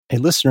A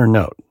listener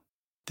note: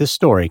 this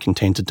story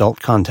contains adult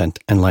content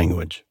and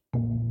language.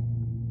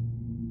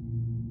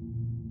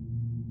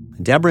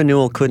 Deborah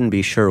Newell couldn't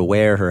be sure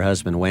where her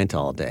husband went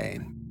all day,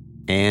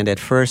 and at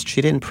first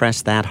she didn't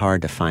press that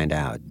hard to find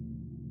out.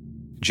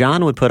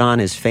 John would put on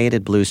his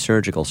faded blue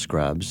surgical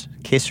scrubs,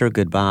 kiss her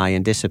goodbye,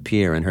 and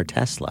disappear in her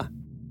Tesla.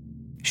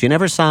 She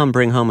never saw him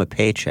bring home a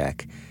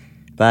paycheck,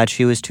 but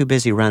she was too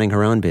busy running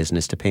her own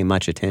business to pay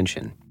much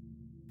attention.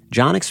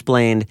 John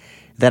explained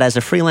that as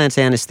a freelance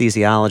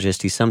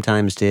anesthesiologist, he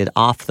sometimes did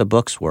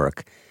off-the-books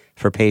work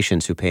for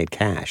patients who paid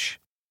cash.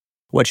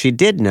 What she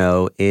did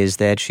know is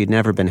that she'd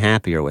never been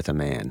happier with a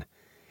man,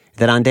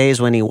 that on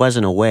days when he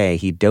wasn't away,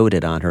 he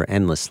doted on her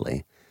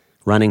endlessly,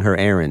 running her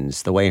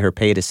errands the way her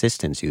paid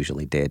assistants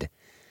usually did,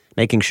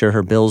 making sure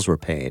her bills were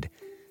paid,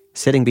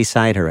 sitting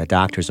beside her at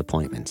doctor's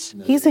appointments.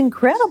 He's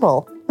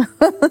incredible.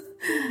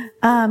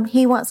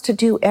 He wants to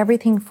do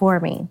everything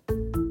for me.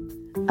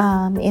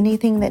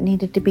 Anything that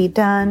needed to be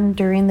done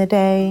during the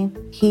day,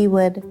 he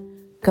would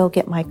go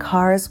get my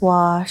cars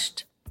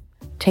washed,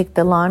 take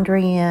the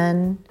laundry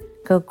in,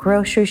 go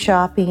grocery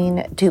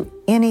shopping, do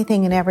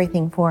anything and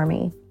everything for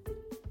me.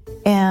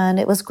 And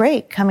it was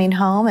great coming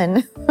home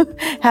and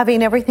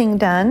having everything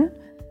done.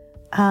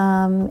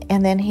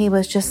 And then he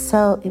was just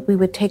we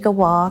would take a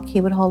walk,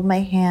 he would hold my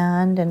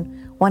hand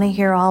and want to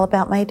hear all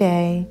about my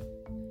day.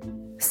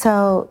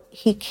 So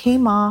he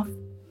came off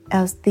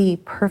as the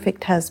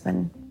perfect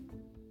husband.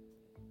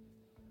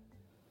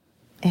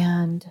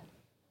 And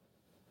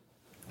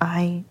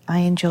I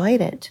enjoyed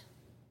it.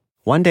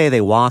 One day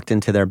they walked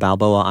into their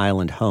Balboa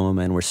Island home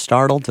and were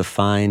startled to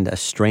find a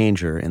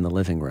stranger in the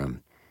living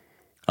room.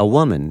 A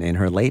woman in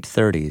her late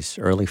 30s,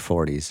 early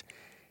 40s.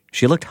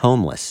 She looked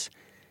homeless.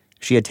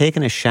 She had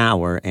taken a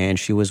shower and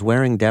she was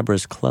wearing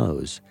Deborah's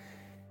clothes.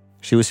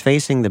 She was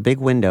facing the big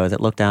window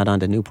that looked out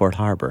onto Newport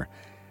Harbor,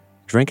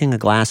 drinking a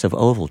glass of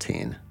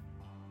Ovaltine.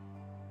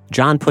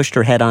 John pushed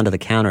her head onto the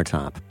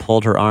countertop,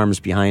 pulled her arms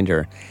behind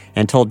her,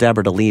 and told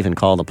Deborah to leave and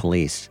call the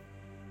police.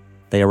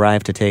 They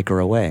arrived to take her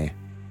away.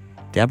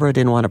 Deborah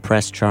didn't want to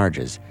press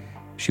charges.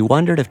 She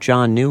wondered if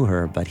John knew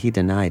her, but he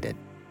denied it.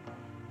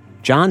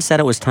 John said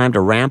it was time to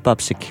ramp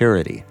up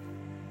security.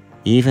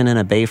 Even in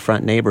a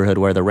Bayfront neighborhood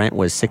where the rent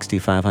was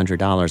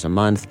 $6,500 a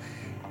month,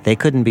 they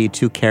couldn't be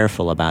too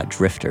careful about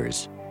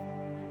drifters.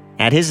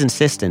 At his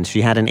insistence,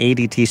 she had an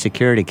ADT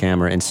security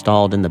camera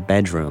installed in the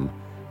bedroom,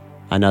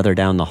 another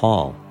down the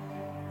hall,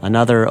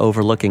 another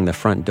overlooking the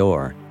front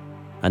door,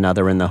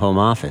 another in the home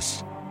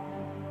office.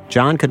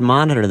 John could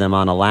monitor them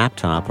on a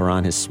laptop or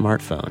on his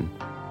smartphone.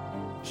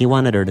 He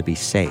wanted her to be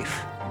safe.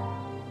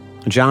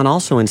 John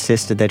also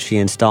insisted that she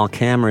install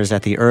cameras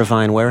at the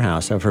Irvine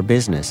warehouse of her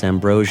business,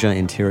 Ambrosia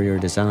Interior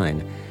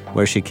Design,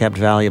 where she kept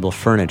valuable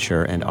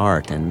furniture and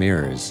art and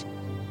mirrors.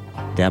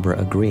 Deborah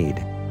agreed.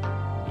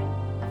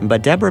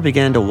 But Deborah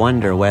began to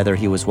wonder whether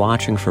he was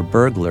watching for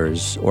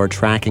burglars or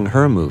tracking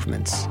her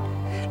movements.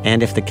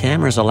 And if the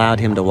cameras allowed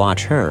him to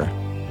watch her,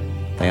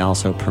 they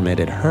also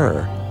permitted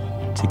her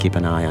to keep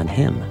an eye on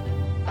him.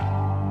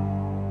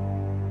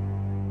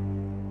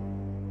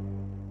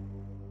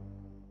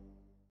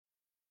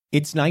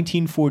 It's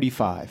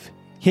 1945.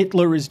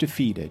 Hitler is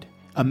defeated.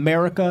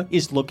 America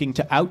is looking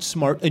to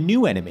outsmart a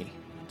new enemy,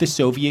 the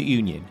Soviet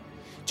Union.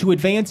 To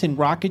advance in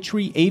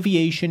rocketry,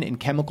 aviation, and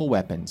chemical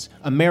weapons,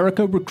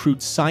 America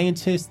recruits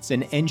scientists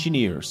and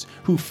engineers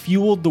who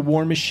fueled the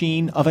war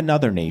machine of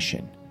another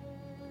nation,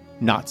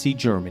 Nazi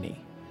Germany.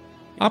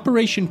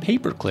 Operation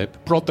Paperclip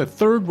brought the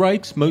Third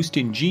Reich's most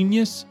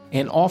ingenious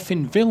and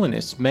often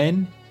villainous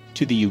men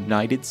to the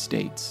United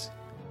States.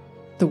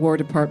 The War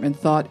Department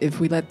thought if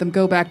we let them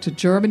go back to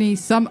Germany,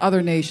 some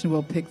other nation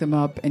will pick them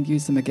up and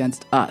use them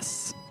against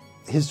us.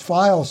 His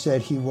file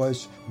said he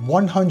was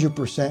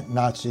 100%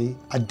 Nazi,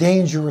 a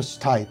dangerous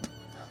type.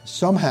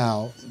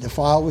 Somehow, the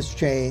file was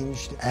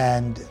changed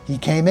and he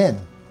came in.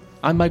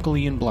 I'm Michael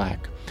Ian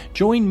Black.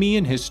 Join me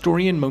and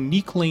historian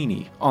Monique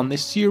Laney on the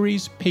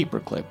series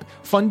Paperclip,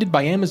 funded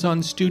by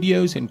Amazon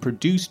Studios and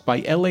produced by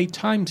LA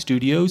Times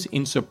Studios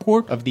in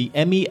support of the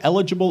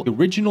Emmy-eligible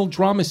original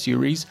drama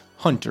series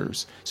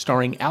Hunters,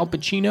 starring Al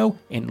Pacino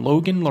and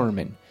Logan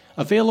Lerman.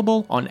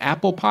 Available on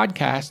Apple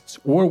Podcasts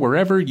or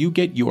wherever you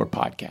get your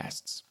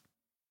podcasts.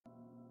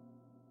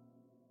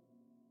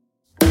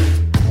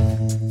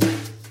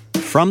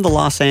 From the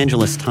Los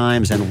Angeles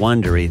Times and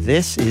Wondery,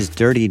 this is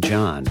Dirty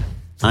John.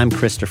 I'm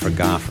Christopher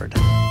Goffard.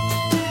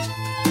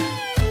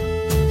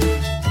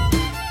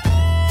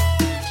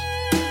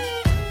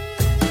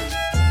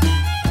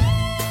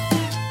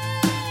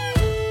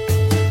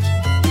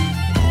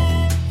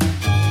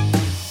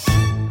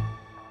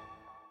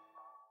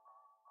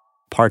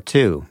 Part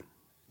 2,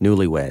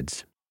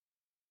 Newlyweds.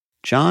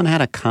 John had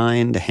a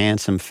kind,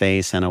 handsome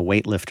face and a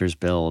weightlifter's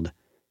build.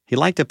 He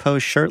liked to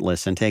pose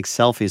shirtless and take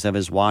selfies of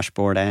his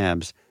washboard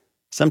abs.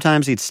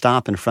 Sometimes he'd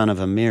stop in front of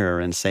a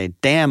mirror and say,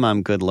 "Damn,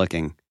 I'm good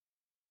looking."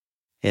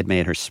 It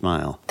made her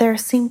smile. There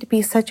seemed to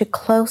be such a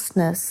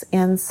closeness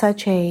and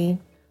such a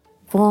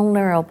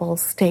vulnerable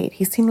state.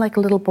 He seemed like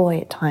a little boy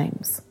at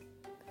times.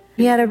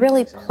 He had a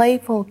really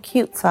playful,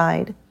 cute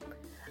side.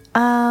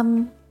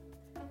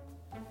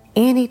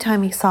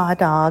 anytime he saw a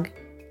dog,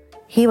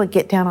 he would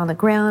get down on the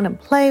ground and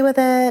play with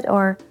it.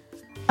 Or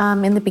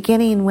in the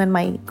beginning, when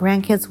my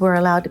grandkids were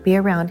allowed to be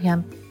around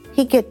him,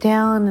 he'd get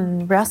down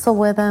and wrestle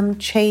with them,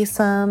 chase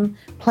them,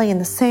 play in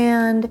the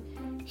sand.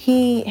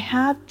 He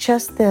had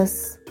just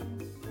this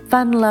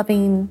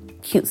fun-loving,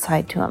 cute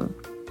side to him.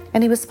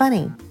 And he was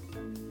funny.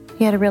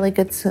 He had a really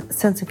good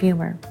sense of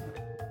humor.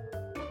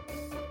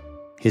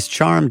 His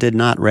charm did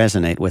not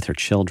resonate with her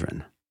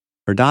children.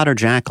 Her daughter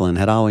Jacqueline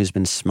had always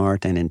been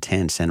smart and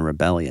intense and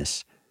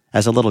rebellious.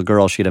 As a little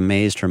girl, she'd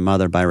amazed her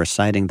mother by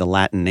reciting the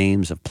Latin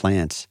names of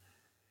plants.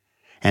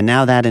 And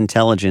now that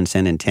intelligence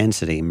and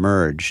intensity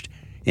merged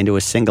into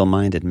a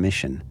single-minded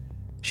mission.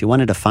 She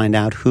wanted to find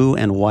out who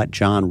and what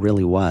John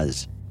really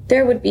was.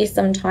 There would be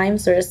some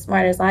times where, as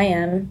smart as I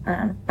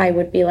am, I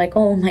would be like,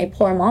 oh, my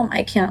poor mom,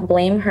 I can't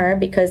blame her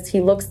because he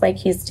looks like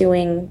he's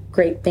doing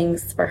great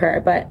things for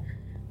her, but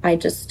I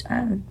just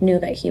knew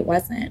that he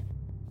wasn't.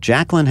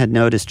 Jacqueline had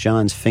noticed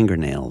John's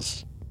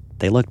fingernails.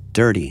 They looked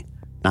dirty,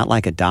 not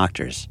like a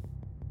doctor's.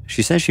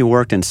 She says she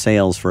worked in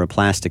sales for a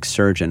plastic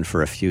surgeon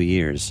for a few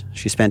years.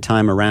 She spent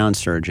time around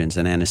surgeons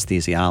and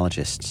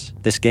anesthesiologists.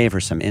 This gave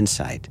her some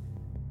insight.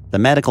 The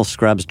medical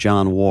scrubs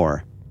John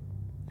wore,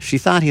 she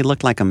thought he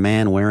looked like a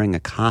man wearing a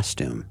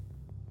costume.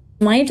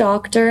 My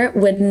doctor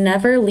would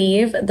never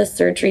leave the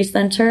surgery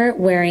center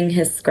wearing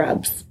his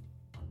scrubs.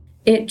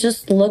 It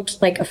just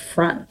looked like a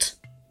front.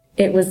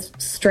 It was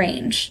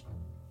strange.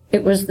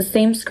 It was the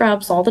same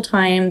scrubs all the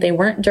time. They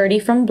weren't dirty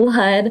from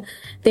blood.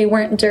 They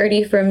weren't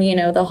dirty from,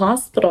 the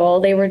hospital.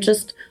 They were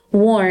just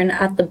worn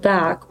at the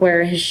back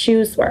where his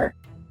shoes were.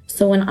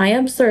 So when I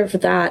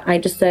observed that, I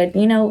just said,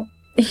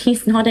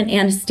 he's not an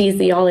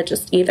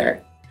anesthesiologist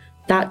either.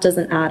 That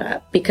doesn't add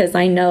up because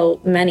I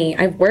know many,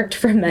 I've worked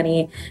for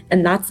many,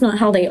 and that's not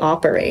how they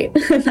operate.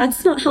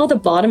 That's not how the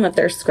bottom of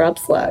their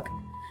scrubs look.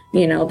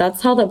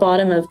 That's how the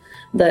bottom of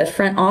the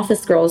front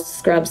office girl's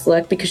scrubs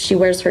look because she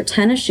wears her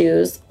tennis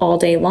shoes all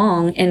day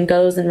long and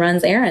goes and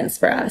runs errands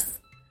for us.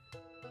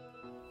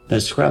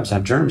 The scrubs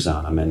have germs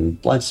on them and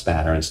blood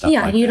spatter and stuff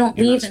like that. Yeah, you don't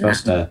leave in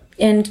them.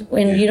 And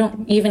you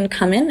don't even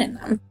come in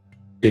them.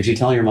 Did you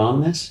tell your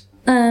mom this?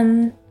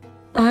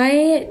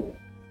 I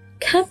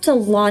kept a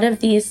lot of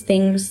these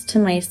things to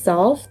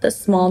myself, the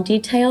small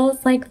details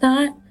like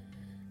that.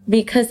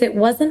 Because it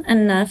wasn't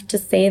enough to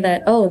say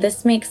that, oh,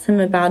 this makes him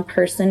a bad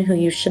person who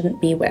you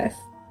shouldn't be with.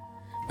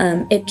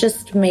 It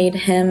just made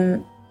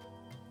him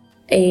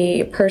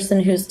a person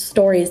whose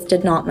stories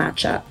did not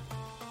match up.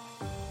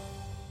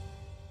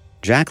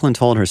 Jacqueline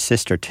told her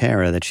sister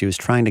Tara that she was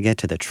trying to get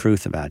to the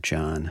truth about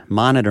John,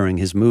 monitoring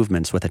his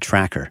movements with a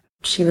tracker.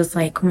 She was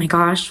like, oh my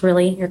gosh,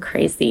 really? You're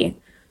crazy.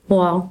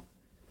 Well,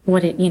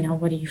 what did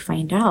you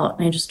find out?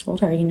 And I just told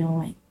her,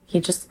 he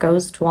just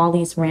goes to all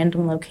these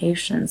random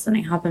locations and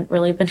I haven't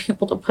really been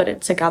able to put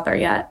it together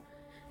yet.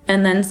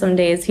 And then some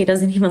days he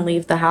doesn't even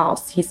leave the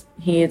house.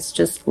 He is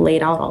just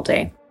laid out all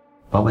day.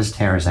 What was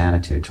Tara's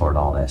attitude toward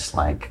all this?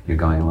 Like, you're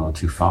going a little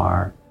too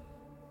far?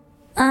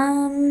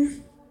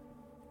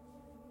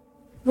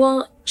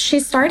 Well, she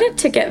started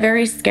to get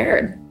very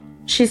scared.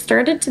 She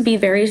started to be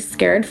very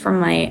scared for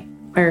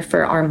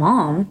our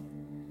mom.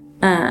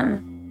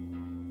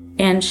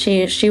 And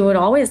she would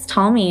always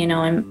tell me,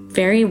 I'm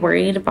very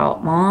worried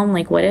about mom.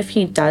 Like, what if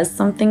he does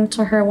something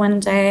to her one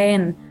day?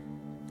 And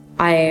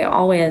I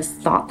always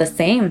thought the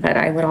same, but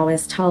I would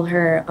always tell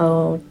her,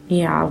 oh,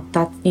 yeah,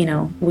 that's,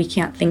 we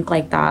can't think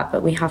like that,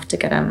 but we have to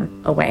get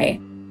him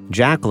away.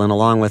 Jacqueline,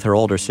 along with her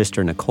older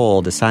sister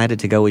Nicole, decided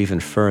to go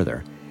even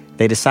further.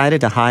 They decided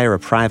to hire a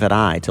private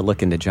eye to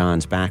look into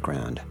John's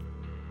background.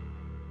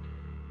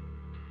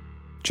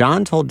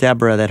 John told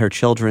Deborah that her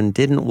children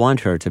didn't want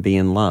her to be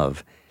in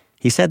love.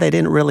 He said they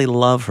didn't really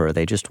love her,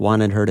 they just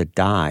wanted her to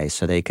die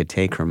so they could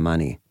take her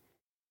money.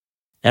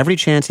 Every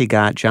chance he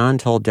got, John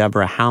told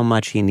Deborah how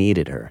much he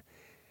needed her.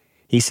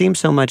 He seemed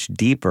so much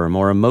deeper,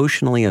 more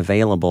emotionally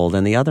available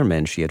than the other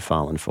men she had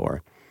fallen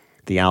for,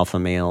 the alpha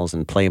males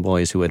and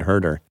playboys who had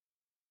hurt her.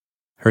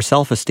 Her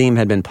self-esteem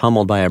had been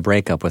pummeled by a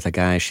breakup with a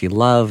guy she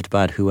loved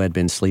but who had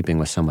been sleeping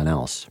with someone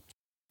else.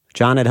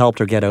 John had helped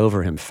her get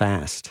over him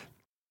fast.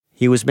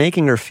 He was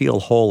making her feel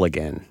whole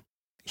again,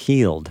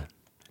 healed,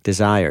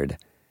 desired.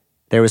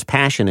 There was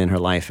passion in her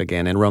life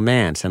again, and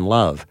romance and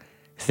love,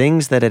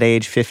 things that at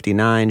age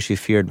 59 she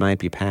feared might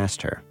be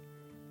past her.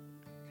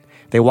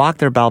 They walked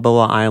their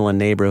Balboa Island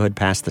neighborhood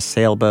past the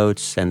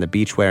sailboats and the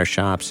beachwear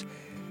shops.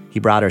 He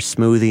brought her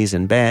smoothies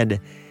in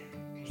bed.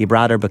 He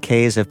brought her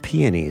bouquets of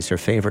peonies, her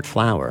favorite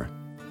flower.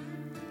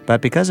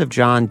 But because of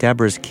John,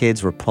 Deborah's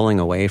kids were pulling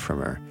away from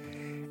her,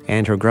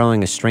 and her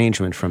growing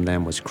estrangement from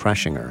them was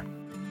crushing her.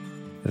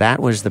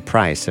 That was the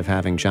price of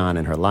having John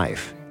in her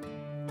life.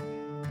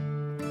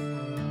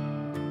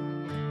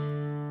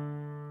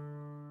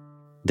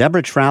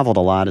 Deborah traveled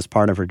a lot as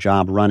part of her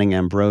job running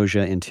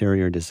Ambrosia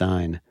Interior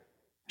Design.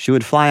 She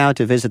would fly out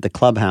to visit the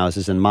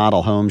clubhouses and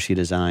model homes she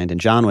designed, and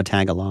John would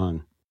tag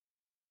along.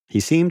 He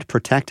seemed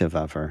protective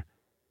of her.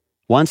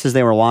 Once as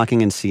they were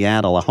walking in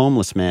Seattle, a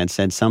homeless man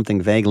said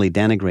something vaguely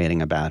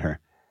denigrating about her.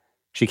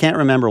 She can't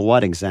remember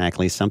what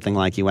exactly, something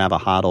like, "You have a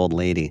hot old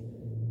lady."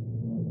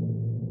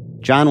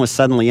 John was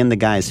suddenly in the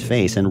guy's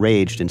face,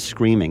 enraged and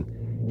screaming.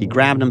 He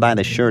grabbed him by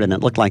the shirt, and it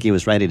looked like he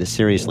was ready to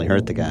seriously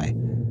hurt the guy.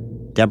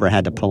 Deborah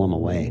had to pull him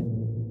away.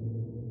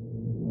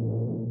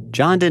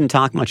 John didn't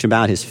talk much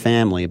about his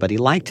family, but he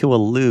liked to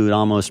allude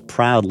almost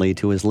proudly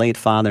to his late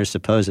father's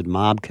supposed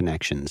mob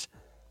connections.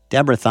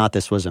 Deborah thought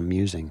this was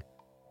amusing.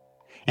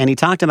 And he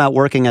talked about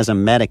working as a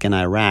medic in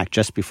Iraq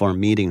just before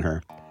meeting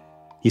her.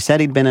 He said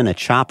he'd been in a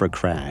chopper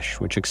crash,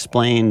 which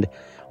explained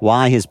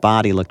why his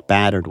body looked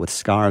battered with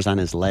scars on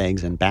his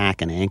legs and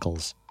back and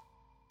ankles.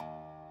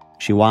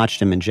 She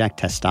watched him inject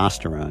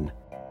testosterone.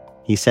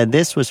 He said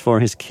this was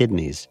for his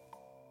kidneys.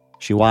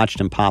 She watched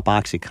him pop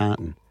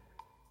OxyContin.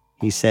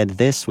 He said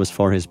this was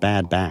for his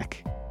bad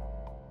back.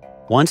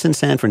 Once in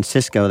San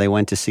Francisco, they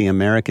went to see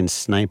American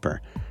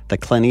Sniper, the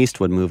Clint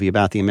Eastwood movie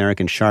about the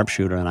American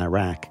sharpshooter in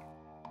Iraq.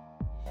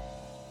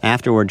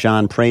 Afterward,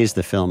 John praised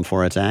the film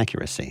for its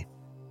accuracy.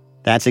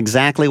 That's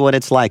exactly what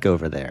it's like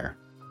over there.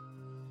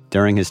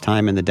 During his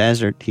time in the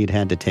desert, he'd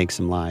had to take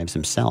some lives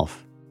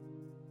himself.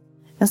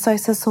 And so I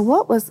said, so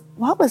what was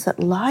it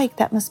like?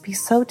 That must be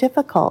so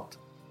difficult.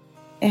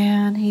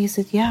 And he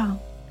said, yeah.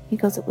 He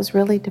goes, it was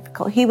really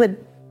difficult.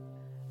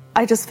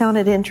 I just found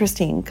it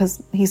interesting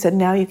because he said,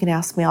 now you can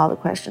ask me all the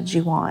questions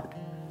you want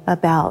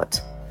about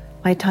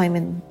my time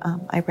in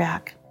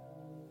Iraq.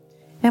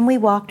 And we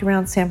walked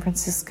around San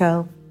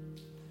Francisco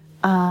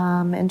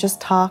and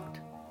just talked.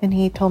 And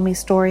he told me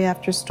story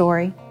after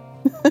story.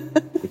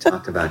 He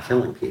talked about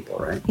killing people,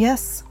 right?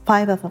 Yes,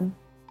 5 of them.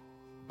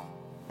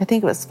 I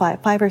think it was 5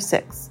 or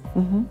 6.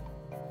 Mm-hmm.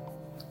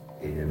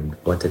 And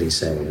what did he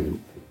say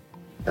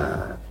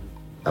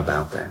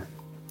about that?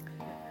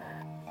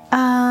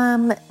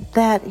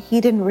 That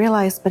he didn't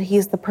realize, but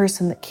he's the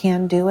person that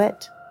can do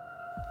it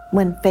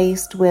when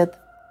faced with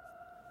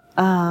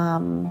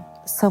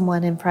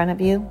someone in front of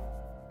you.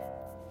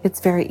 It's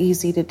very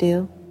easy to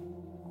do.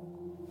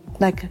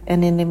 Like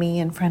an enemy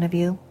in front of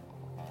you.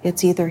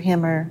 It's either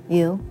him or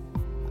you.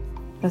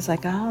 It's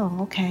like, oh,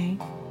 okay.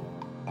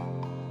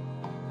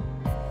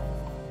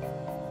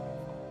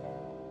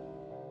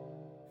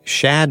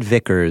 Shad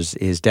Vickers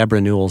is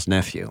Deborah Newell's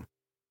nephew.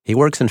 He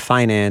works in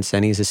finance,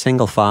 and he's a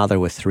single father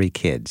with 3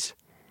 kids.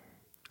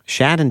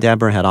 Shad and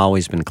Deborah had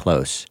always been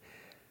close.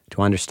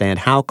 To understand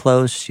how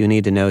close, you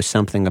need to know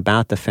something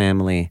about the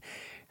family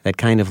that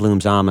kind of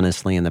looms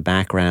ominously in the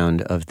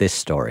background of this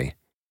story.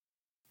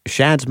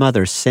 Shad's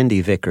mother,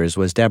 Cindy Vickers,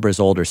 was Deborah's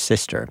older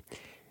sister,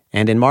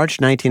 and in March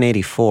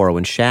 1984,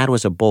 when Shad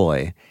was a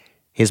boy,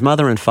 his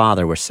mother and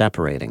father were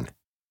separating.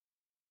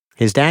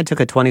 His dad took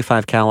a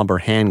 .25 caliber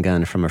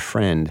handgun from a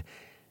friend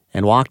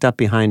and walked up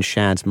behind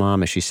Shad's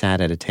mom as she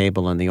sat at a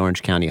table in the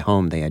Orange County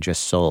home they had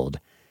just sold.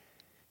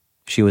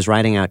 She was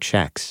writing out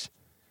checks.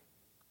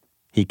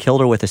 He killed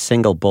her with a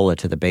single bullet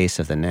to the base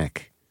of the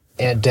neck.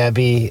 Aunt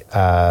Debbie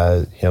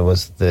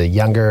was the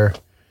younger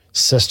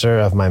sister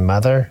of my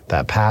mother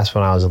that passed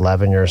when I was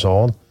 11 years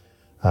old.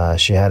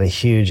 She had a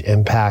huge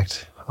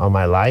impact on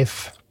my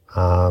life.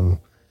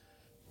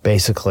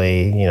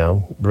 Basically,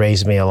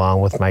 raised me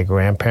along with my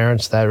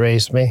grandparents that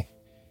raised me.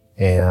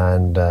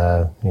 And,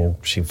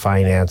 she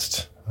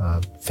financed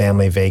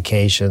family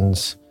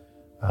vacations,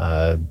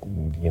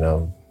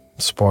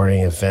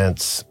 sporting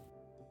events.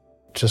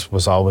 Just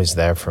was always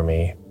there for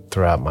me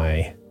throughout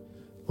my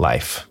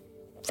life,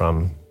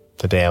 from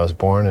the day I was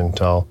born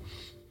until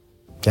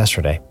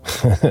yesterday.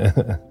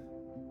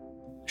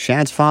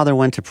 Shad's father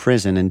went to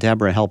prison, and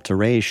Deborah helped to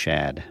raise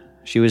Shad.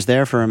 She was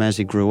there for him as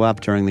he grew up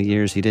during the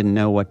years he didn't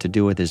know what to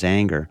do with his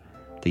anger,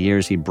 the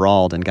years he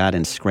brawled and got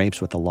in scrapes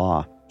with the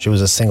law. She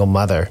was a single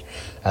mother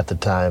at the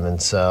time,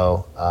 and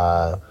so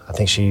I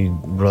think she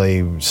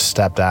really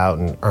stepped out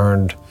and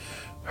earned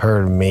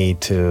me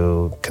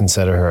to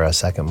consider her a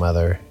second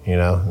mother,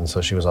 and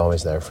so she was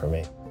always there for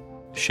me.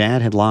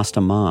 Shad had lost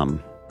a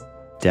mom.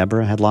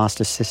 Deborah had lost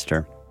a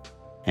sister,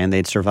 and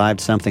they'd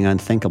survived something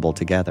unthinkable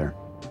together.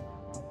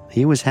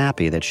 He was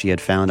happy that she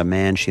had found a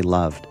man she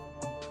loved.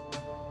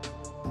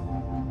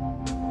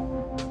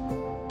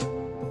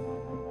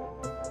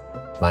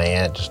 My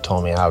aunt just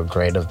told me how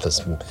great of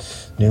this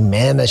new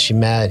man that she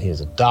met. He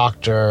was a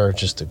doctor,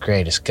 just the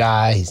greatest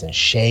guy. He's in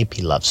shape.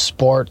 He loves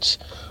sports,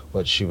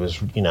 which she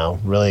was,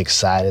 really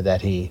excited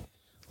that he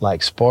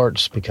liked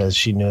sports, because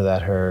she knew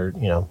that her,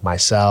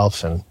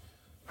 myself and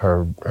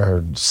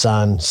her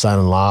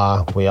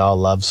son-in-law, we all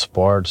loved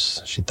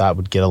sports. She thought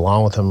we'd get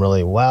along with him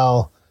really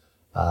well.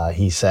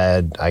 He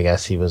said, I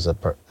guess he was an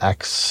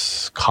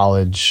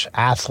ex-college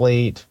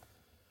athlete.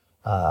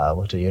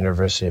 Went to the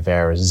University of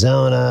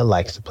Arizona,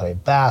 likes to play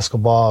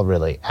basketball,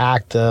 really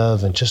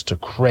active, and just the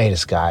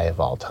greatest guy of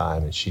all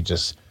time. And she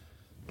just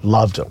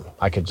loved him.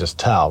 I could just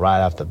tell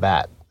right off the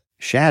bat.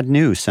 Shad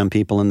knew some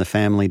people in the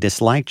family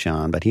disliked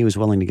John, but he was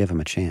willing to give him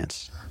a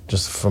chance.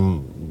 Just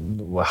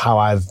from how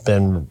I've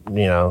been,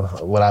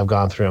 what I've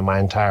gone through in my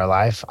entire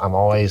life, I'm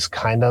always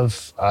kind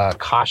of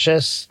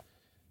cautious,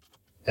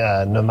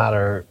 no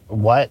matter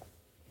what,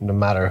 no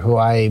matter who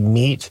I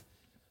meet.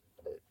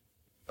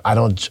 I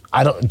don't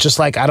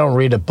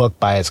read a book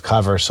by its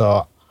cover,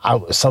 so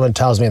someone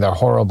tells me they're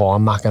horrible,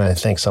 I'm not going to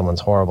think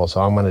someone's horrible.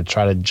 So I'm going to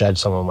try to judge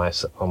someone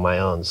on my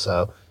own.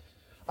 So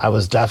I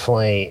was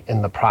definitely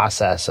in the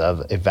process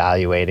of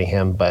evaluating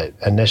him. But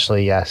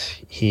initially, yes,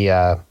 he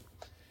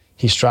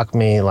struck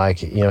me like,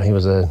 he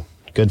was a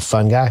good,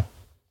 fun guy.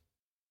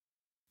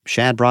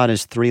 Shad brought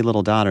his 3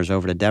 little daughters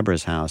over to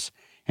Deborah's house,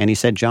 and he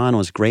said John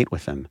was great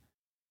with them.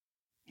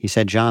 He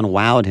said John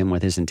wowed him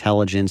with his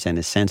intelligence and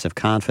his sense of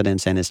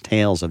confidence and his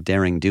tales of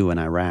daring do in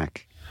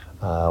Iraq.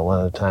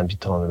 One of the times he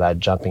told me about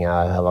jumping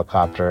out of a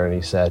helicopter, and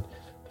he said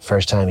the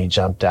first time he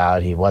jumped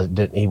out, he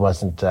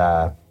wasn't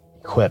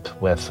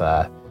equipped with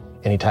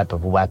any type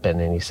of weapon,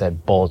 and he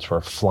said bullets were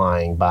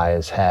flying by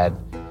his head.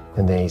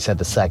 And then he said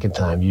the second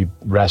time, you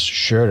rest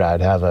assured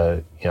I'd have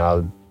I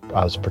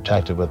was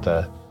protected with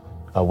a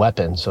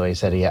weapon. So he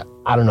said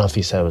I don't know if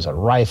he said it was a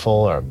rifle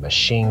or a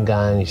machine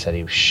gun. He said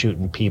he was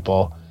shooting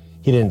people.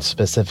 He didn't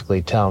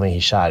specifically tell me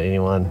he shot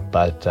anyone,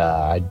 but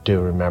I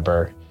do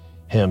remember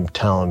him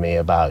telling me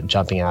about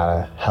jumping out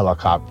of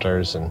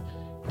helicopters and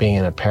being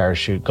in a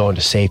parachute, going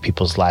to save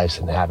people's lives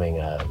and having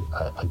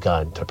a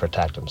gun to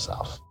protect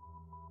himself.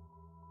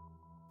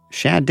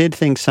 Shad did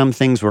think some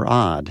things were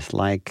odd,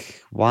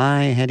 like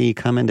why had he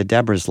come into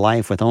Deborah's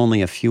life with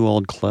only a few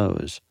old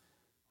clothes?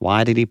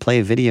 Why did he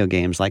play video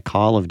games like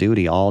Call of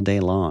Duty all day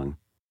long?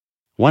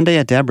 One day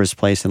at Deborah's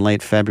place in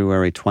late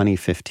February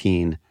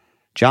 2015,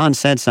 John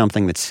said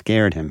something that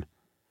scared him.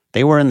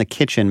 They were in the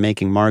kitchen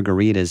making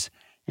margaritas,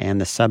 and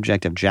the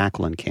subject of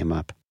Jacqueline came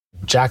up.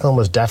 Jacqueline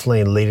was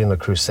definitely leading the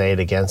crusade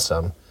against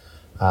him.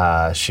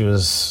 She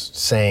was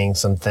saying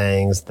some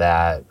things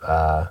that,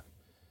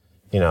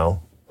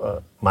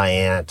 my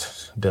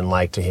aunt didn't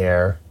like to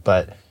hear.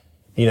 But,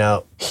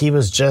 he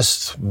was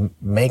just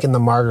making the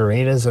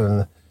margaritas,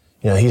 and,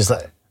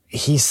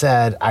 he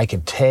said I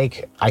could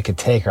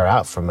take her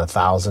out from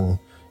 1,000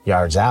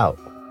 yards out.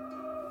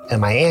 And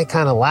my aunt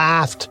kind of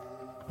laughed.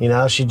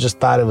 She just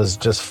thought it was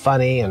just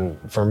funny. And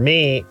for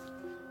me,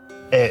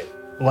 it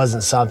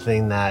wasn't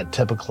something that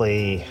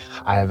typically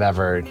I have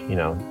ever,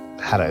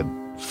 had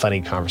a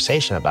funny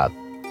conversation about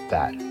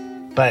that.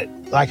 But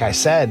like I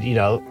said,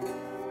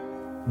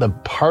 the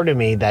part of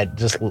me that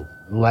just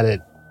let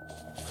it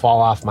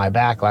fall off my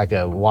back like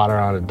a water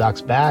on a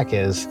duck's back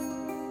is,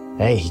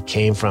 hey, he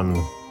came from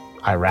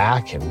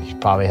Iraq and he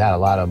probably had a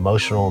lot of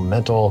emotional,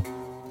 mental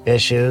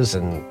issues,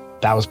 and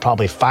that was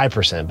probably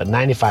 5%, but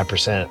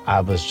 95% I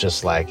was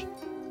just like,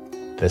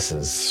 this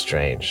is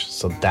strange.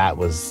 So that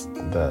was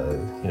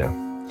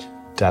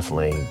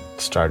definitely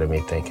started me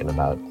thinking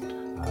about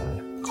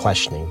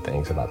questioning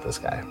things about this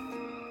guy.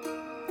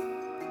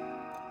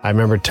 I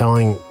remember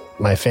telling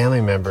my family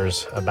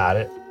members about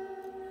it.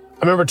 I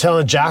remember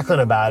telling Jacqueline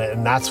about it,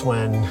 and that's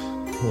when,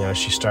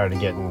 she started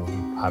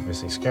getting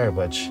obviously scared,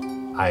 which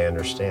I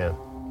understand.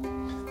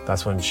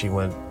 That's when she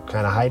went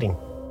kind of hiding.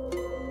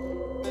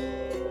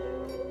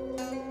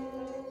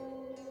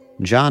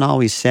 John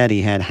always said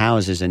he had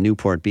houses in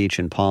Newport Beach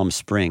and Palm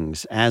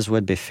Springs, as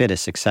would befit a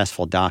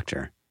successful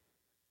doctor.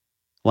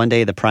 One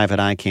day, the private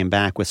eye came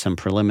back with some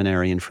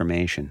preliminary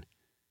information.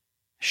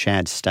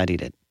 Shad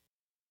studied it.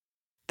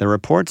 The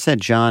report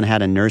said John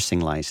had a nursing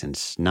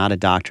license, not a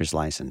doctor's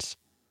license,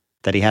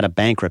 that he had a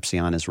bankruptcy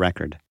on his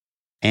record,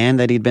 and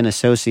that he'd been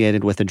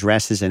associated with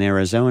addresses in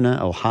Arizona,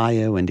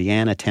 Ohio,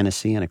 Indiana,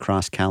 Tennessee, and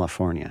across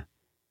California.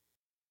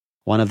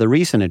 One of the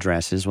recent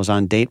addresses was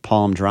on Date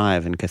Palm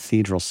Drive in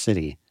Cathedral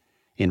City,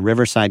 in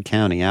Riverside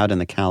County out in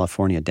the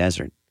California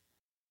desert.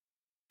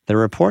 The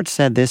report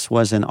said this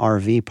was an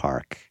RV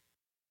park.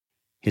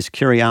 His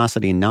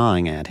curiosity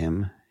gnawing at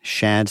him,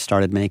 Shad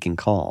started making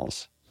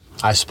calls.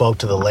 I spoke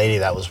to the lady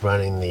that was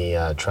running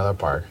the trailer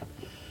park.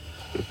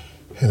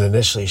 And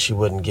initially she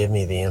wouldn't give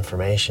me the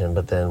information,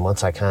 but then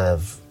once I kind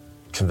of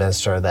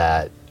convinced her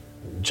that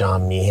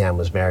John Meehan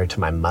was married to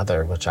my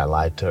mother, which I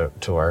lied to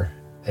her,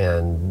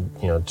 and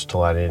just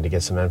told her I needed to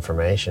get some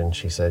information,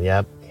 she said,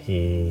 yep,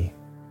 he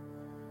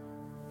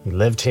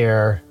lived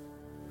here.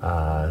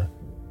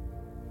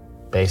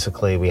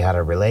 Basically, we had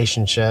a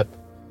relationship,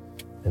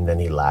 and then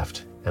he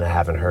left, and I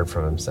haven't heard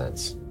from him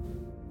since.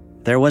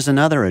 There was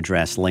another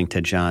address linked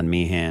to John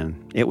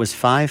Meehan. It was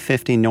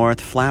 550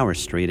 North Flower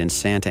Street in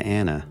Santa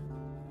Ana.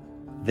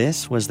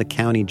 This was the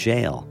county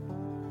jail.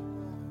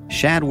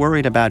 Shad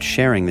worried about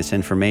sharing this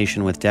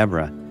information with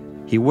Deborah.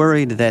 He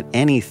worried that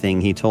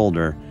anything he told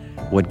her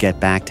would get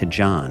back to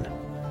John.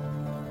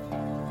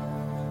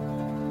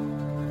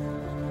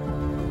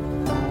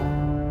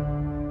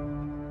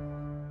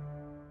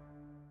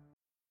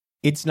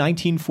 It's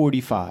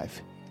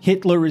 1945.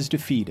 Hitler is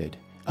defeated.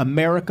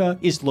 America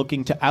is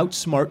looking to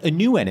outsmart a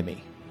new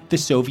enemy, the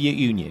Soviet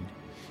Union.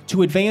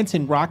 To advance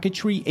in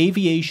rocketry,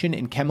 aviation,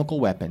 and chemical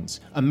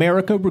weapons,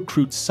 America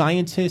recruits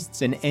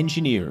scientists and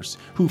engineers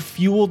who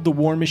fueled the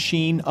war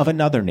machine of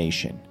another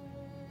nation,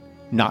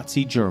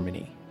 Nazi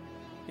Germany.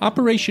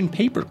 Operation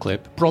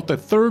Paperclip brought the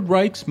Third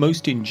Reich's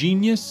most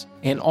ingenious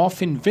and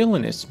often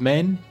villainous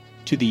men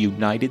to the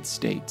United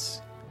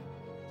States.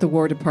 The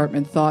War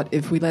Department thought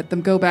if we let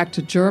them go back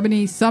to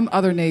Germany, some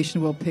other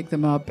nation will pick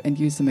them up and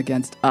use them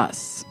against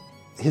us.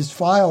 His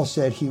file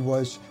said he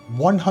was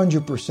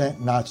 100%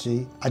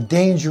 Nazi, a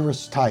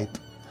dangerous type.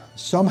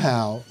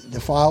 Somehow,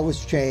 the file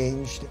was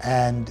changed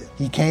and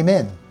he came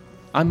in.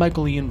 I'm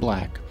Michael Ian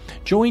Black.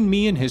 Join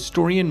me and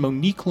historian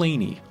Monique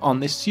Laney on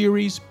this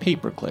series,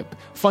 Paperclip,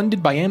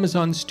 funded by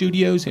Amazon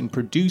Studios and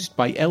produced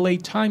by LA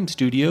Times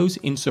Studios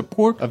in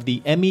support of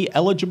the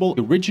Emmy-eligible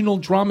original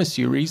drama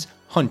series,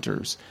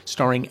 Hunters,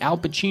 starring Al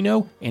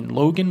Pacino and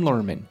Logan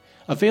Lerman.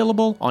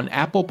 Available on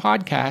Apple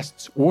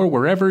Podcasts or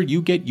wherever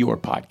you get your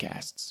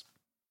podcasts.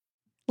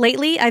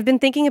 Lately, I've been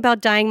thinking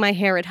about dyeing my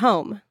hair at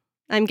home.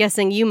 I'm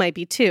guessing you might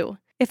be too.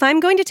 If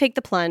I'm going to take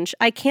the plunge,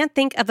 I can't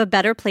think of a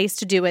better place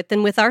to do it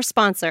than with our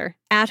sponsor,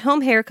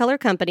 at-home hair color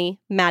company,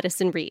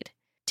 Madison Reed.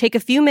 Take a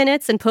few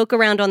minutes and poke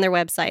around on their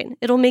website.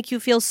 It'll make you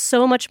feel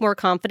so much more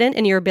confident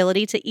in your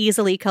ability to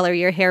easily color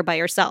your hair by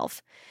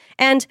yourself.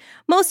 And,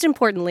 most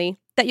importantly,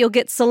 that you'll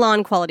get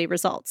salon-quality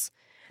results.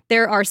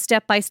 There are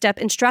step-by-step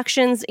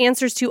instructions,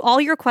 answers to all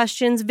your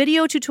questions,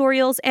 video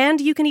tutorials, and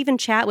you can even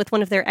chat with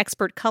one of their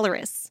expert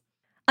colorists.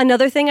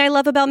 Another thing I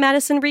love about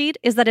Madison Reed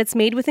is that it's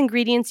made with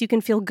ingredients you can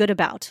feel good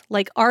about,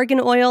 like argan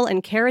oil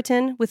and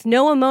keratin, with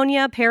no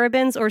ammonia,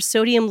 parabens, or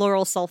sodium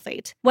lauryl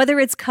sulfate. Whether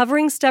it's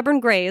covering stubborn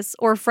grays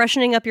or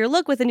freshening up your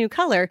look with a new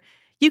color,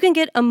 you can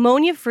get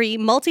ammonia-free,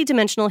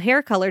 multi-dimensional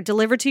hair color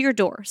delivered to your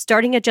door,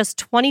 starting at just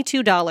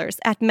 $22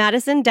 at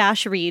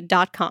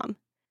madison-reed.com.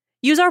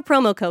 Use our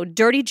promo code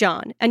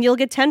DIRTYJOHN, and you'll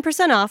get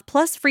 10% off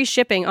plus free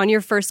shipping on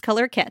your first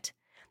color kit.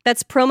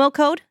 That's promo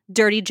code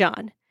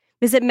DIRTYJOHN.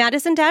 Visit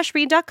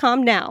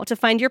madison-reed.com now to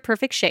find your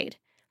perfect shade.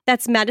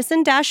 That's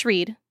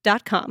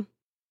madison-reed.com.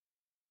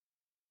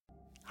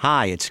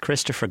 Hi, it's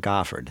Christopher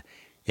Goffard.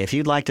 If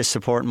you'd like to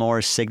support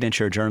more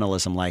signature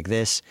journalism like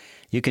this,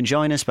 you can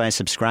join us by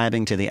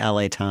subscribing to the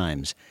LA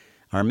Times.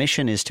 Our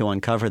mission is to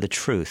uncover the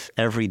truth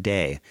every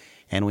day,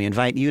 and we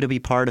invite you to be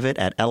part of it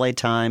at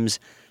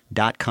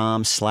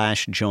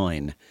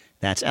latimes.com/join.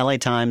 That's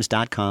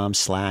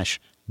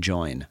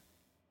latimes.com/join.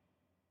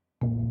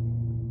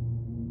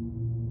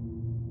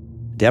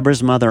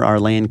 Deborah's mother,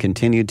 Arlene,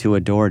 continued to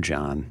adore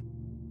John.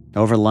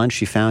 Over lunch,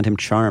 she found him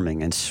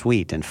charming and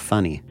sweet and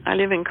funny. I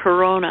live in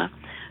Corona,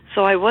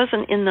 so I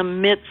wasn't in the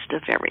midst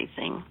of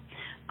everything.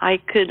 I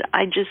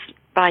just,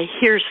 by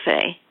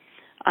hearsay,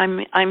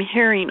 I'm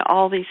hearing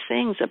all these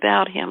things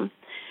about him.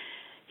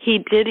 He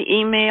did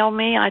email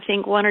me, I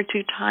think 1 or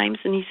 2 times,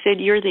 and he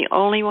said, "You're the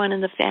only one in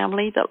the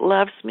family that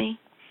loves me."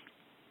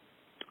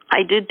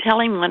 I did tell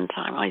him one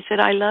time, I said,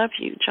 "I love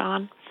you,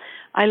 John.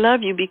 I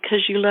love you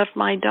because you love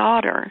my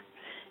daughter,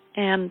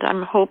 and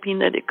I'm hoping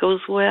that it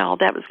goes well."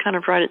 That was kind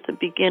of right at the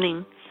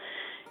beginning.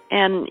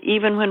 And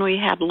even when we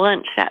had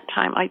lunch that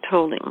time, I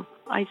told him,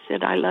 I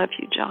said, "I love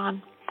you,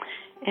 John."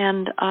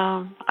 And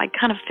I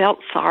kind of felt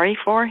sorry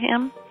for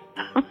him,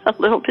 a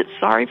little bit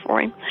sorry for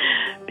him,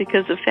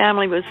 because the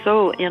family was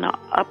so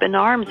up in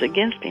arms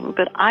against him.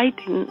 But I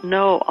didn't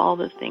know all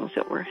the things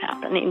that were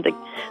happening.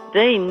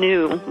 They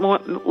knew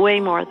way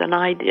more than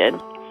I did.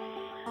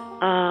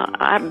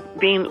 I've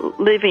been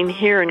living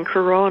here in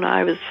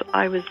Corona.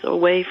 I was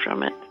away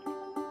from it.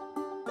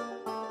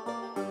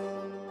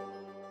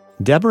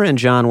 Deborah and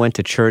John went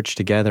to church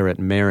together at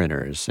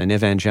Mariners, an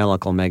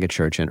evangelical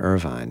megachurch in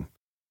Irvine.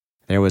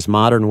 There was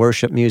modern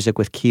worship music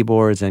with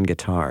keyboards and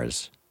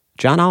guitars.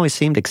 John always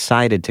seemed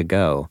excited to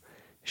go.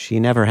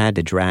 She never had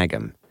to drag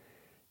him.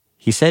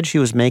 He said she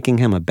was making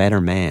him a better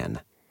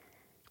man.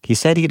 He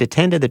said he'd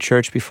attended the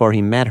church before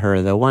he met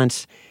her, though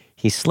once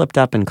he slipped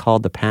up and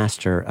called the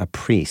pastor a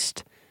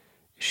priest.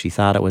 She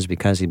thought it was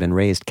because he'd been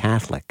raised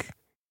Catholic.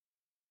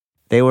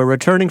 They were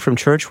returning from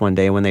church one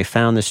day when they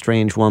found the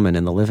strange woman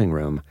in the living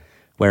room,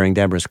 wearing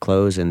Deborah's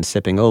clothes and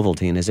sipping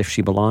Ovaltine as if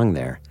she belonged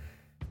there.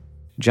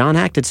 John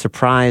acted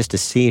surprised to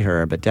see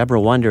her, but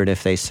Deborah wondered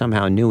if they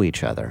somehow knew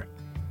each other.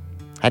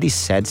 Had he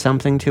said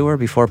something to her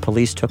before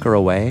police took her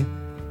away?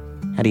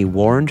 Had he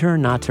warned her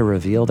not to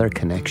reveal their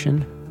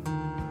connection?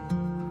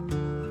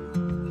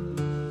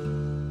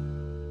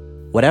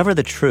 Whatever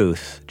the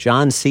truth,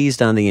 John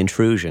seized on the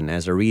intrusion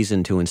as a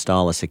reason to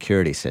install a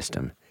security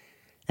system.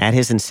 At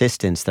his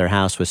insistence, their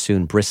house was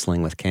soon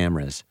bristling with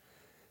cameras.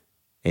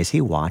 Is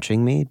he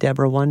watching me?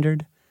 Deborah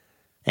wondered.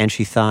 And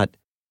she thought,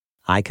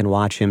 I can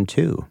watch him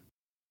too.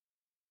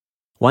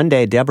 One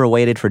day, Deborah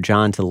waited for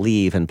John to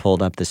leave and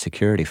pulled up the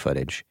security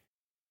footage.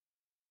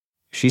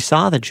 She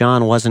saw that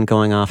John wasn't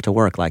going off to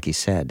work like he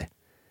said.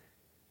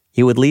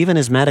 He would leave in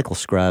his medical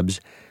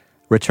scrubs,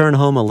 return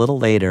home a little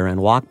later, and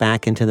walk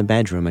back into the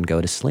bedroom and go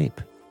to sleep.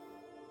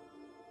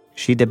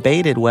 She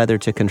debated whether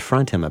to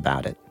confront him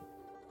about it.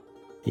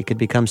 He could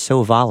become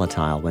so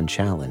volatile when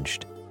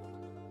challenged.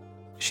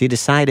 She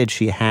decided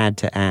she had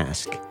to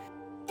ask,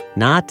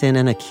 not in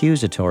an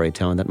accusatory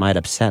tone that might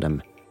upset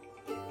him,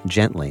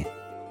 gently.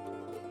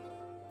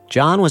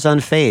 John was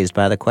unfazed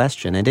by the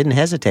question and didn't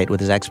hesitate with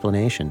his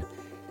explanation.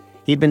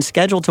 He'd been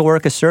scheduled to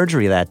work a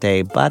surgery that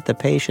day, but the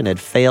patient had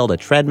failed a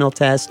treadmill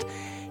test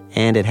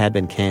and it had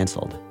been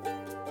canceled.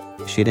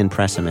 She didn't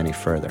press him any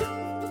further.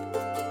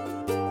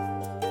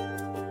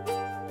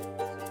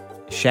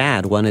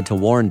 Shad wanted to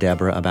warn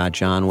Deborah about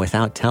John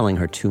without telling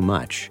her too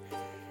much.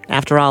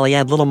 After all, he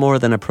had little more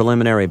than a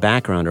preliminary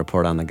background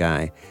report on the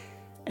guy.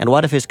 And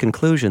what if his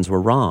conclusions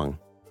were wrong?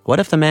 What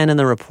if the man in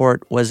the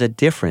report was a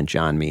different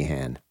John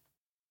Meehan?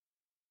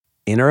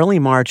 In early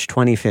March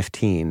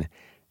 2015,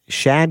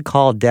 Shad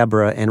called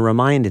Deborah and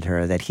reminded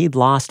her that he'd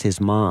lost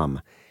his mom,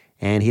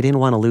 and he didn't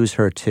want to lose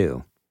her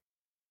too.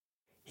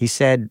 He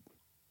said,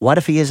 "What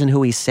if he isn't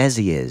who he says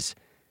he is?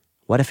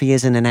 What if he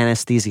isn't an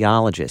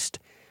anesthesiologist?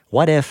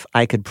 What if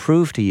I could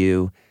prove to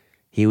you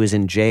he was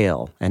in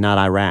jail and not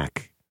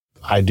Iraq?"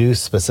 I do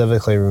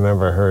specifically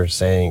remember her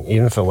saying,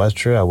 even if it was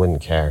true, I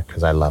wouldn't care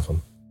because I love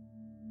him.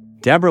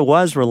 Deborah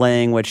was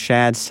relaying what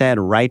Shad said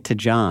right to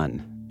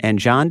John, and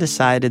John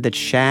decided that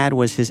Shad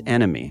was his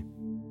enemy.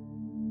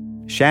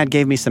 Shad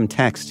gave me some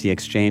texts he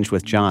exchanged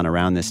with John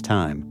around this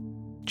time.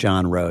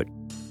 John wrote,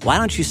 "Why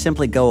don't you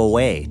simply go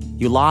away?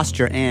 You lost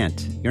your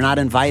aunt. You're not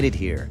invited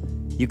here.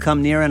 You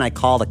come near and I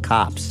call the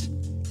cops.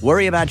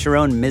 Worry about your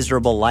own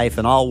miserable life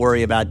and I'll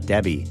worry about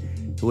Debbie,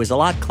 who is a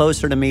lot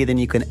closer to me than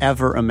you can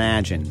ever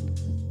imagine.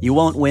 You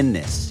won't win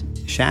this."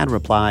 Shad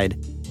replied,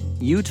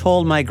 "You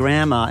told my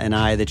grandma and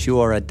I that you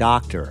are a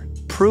doctor.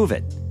 Prove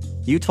it.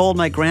 You told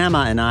my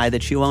grandma and I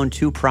that you own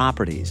 2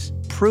 properties.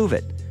 Prove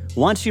it.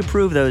 Once you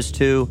prove those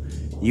 2,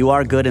 you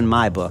are good in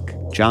my book."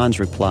 John's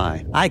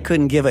reply, "I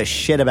couldn't give a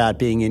shit about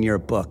being in your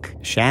book."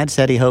 Shad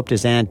said he hoped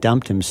his aunt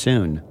dumped him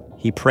soon.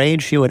 He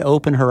prayed she would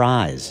open her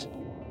eyes.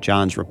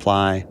 John's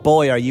reply,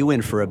 "Boy, are you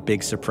in for a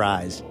big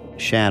surprise."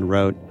 Shad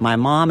wrote, "My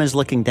mom is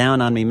looking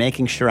down on me,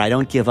 making sure I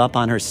don't give up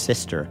on her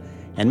sister,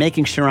 and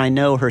making sure I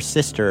know her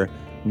sister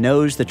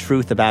knows the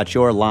truth about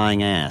your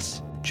lying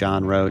ass."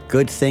 John wrote,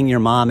 "Good thing your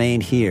mom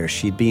ain't here.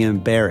 She'd be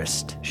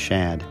embarrassed."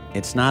 Shad,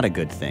 "It's not a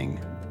good thing.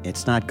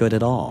 It's not good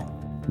at all."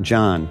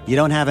 John, "You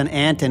don't have an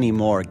aunt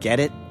anymore, get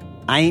it?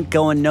 I ain't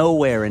going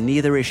nowhere and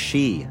neither is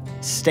she.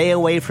 Stay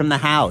away from the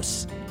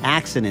house.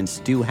 Accidents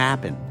do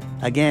happen.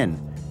 Again,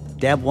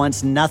 Deb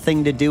wants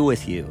nothing to do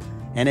with you.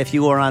 And if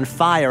you were on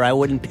fire, I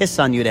wouldn't piss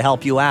on you to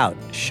help you out."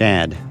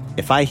 Shad,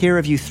 "If I hear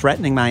of you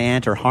threatening my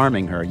aunt or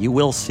harming her, you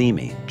will see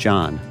me."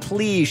 John,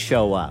 "Please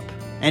show up.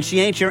 And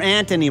she ain't your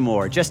aunt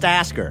anymore. Just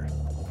ask her."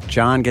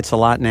 John gets a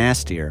lot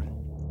nastier.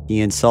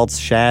 He insults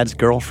Shad's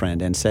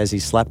girlfriend and says he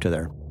slept with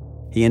her.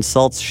 He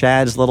insults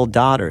Shad's little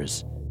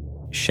daughters.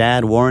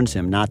 Shad warns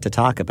him not to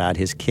talk about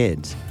his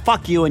kids.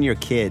 "Fuck you and your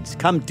kids.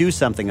 Come do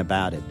something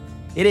about it.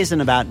 It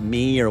isn't about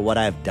me or what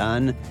I've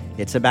done.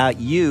 It's about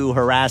you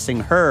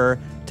harassing her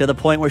to the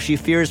point where she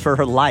fears for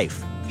her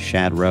life."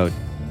 Shad wrote,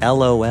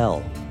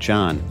 "LOL.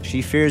 John,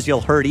 she fears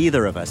you'll hurt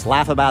either of us.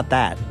 Laugh about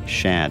that."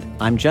 Shad,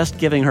 "I'm just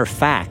giving her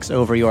facts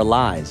over your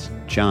lies."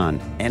 John,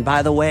 "And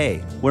by the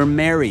way, we're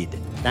married.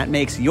 That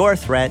makes your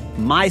threat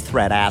my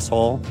threat,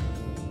 asshole."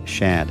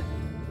 Shad,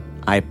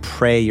 "I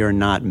pray you're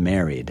not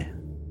married."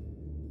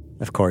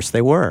 Of course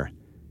they were.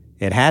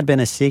 It had been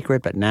a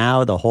secret, but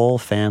now the whole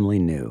family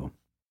knew.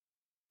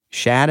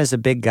 Shad is a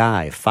big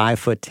guy,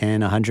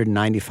 5'10",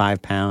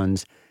 195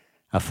 pounds,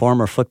 a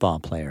former football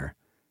player.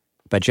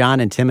 But John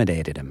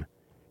intimidated him.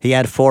 He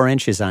had 4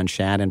 inches on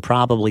Shad and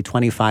probably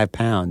 25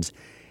 pounds,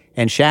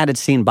 and Shad had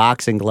seen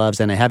boxing gloves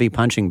and a heavy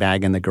punching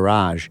bag in the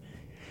garage.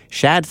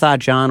 Shad thought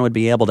John would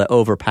be able to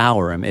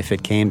overpower him if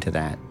it came to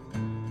that.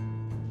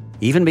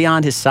 Even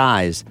beyond his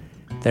size,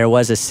 there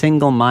was a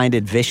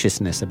single-minded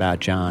viciousness about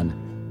John,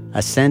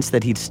 a sense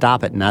that he'd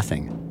stop at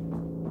nothing.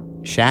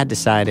 Shad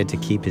decided to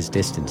keep his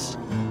distance.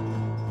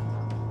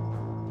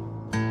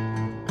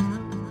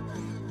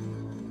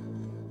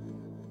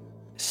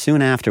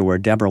 Soon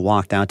afterward, Deborah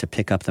walked out to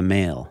pick up the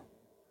mail.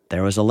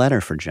 There was a letter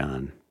for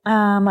John.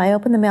 I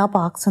opened the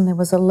mailbox and there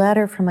was a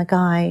letter from a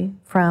guy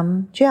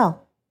from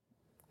jail.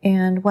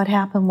 And what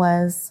happened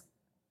was,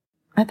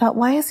 I thought,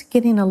 why is he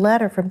getting a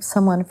letter from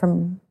someone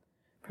from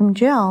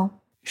jail?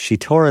 She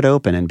tore it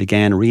open and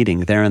began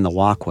reading there in the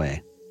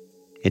walkway.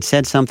 It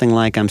said something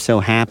like, "I'm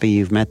so happy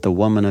you've met the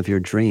woman of your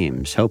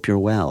dreams. Hope you're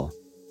well."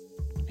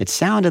 It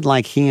sounded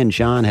like he and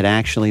John had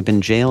actually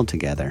been jailed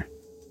together.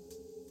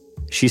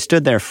 She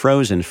stood there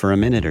frozen for a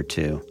minute or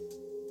two.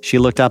 She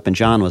looked up and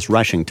John was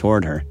rushing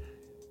toward her.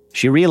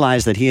 She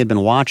realized that he had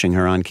been watching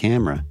her on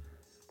camera,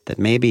 that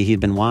maybe he'd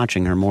been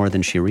watching her more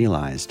than she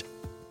realized.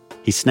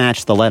 He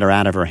snatched the letter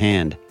out of her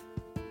hand.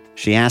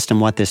 She asked him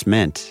what this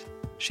meant.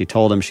 She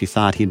told him she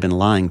thought he'd been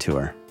lying to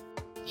her.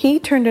 He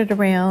turned it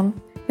around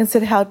and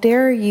said, "How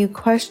dare you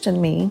question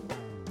me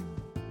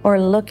or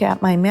look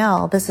at my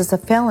mail? This is a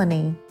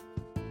felony,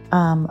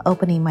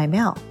 opening my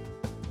mail."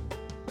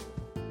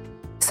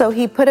 So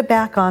he put it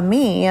back on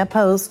me,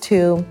 opposed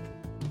to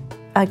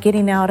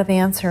getting out of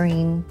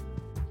answering,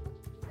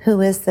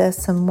 who is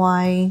this and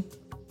why,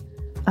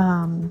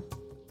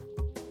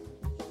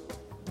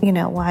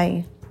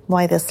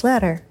 why this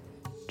letter?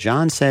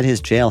 John said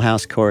his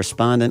jailhouse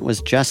correspondent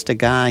was just a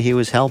guy he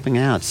was helping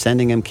out,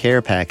 sending him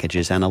care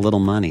packages and a little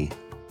money.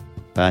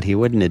 But he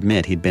wouldn't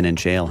admit he'd been in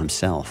jail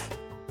himself.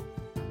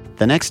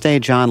 The next day,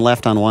 John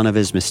left on one of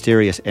his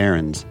mysterious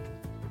errands.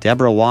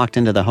 Deborah walked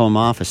into the home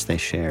office they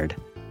shared.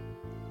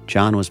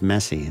 John was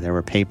messy. There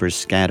were papers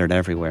scattered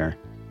everywhere.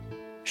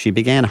 She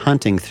began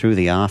hunting through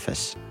the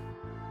office.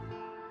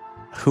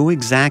 Who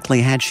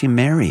exactly had she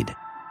married?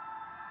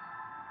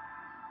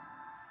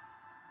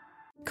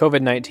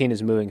 COVID-19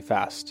 is moving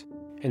fast,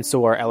 and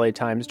so are LA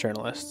Times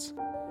journalists.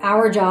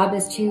 Our job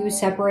is to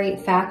separate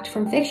fact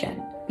from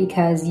fiction,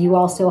 because you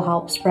also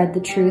help spread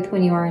the truth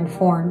when you are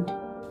informed.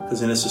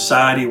 Because in a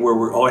society where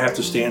we all have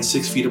to stand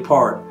 6 feet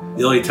apart,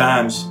 the LA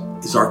Times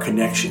is our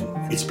connection.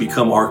 It's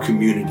become our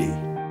community.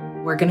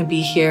 We're going to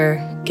be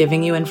here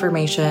giving you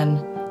information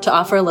to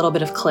offer a little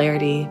bit of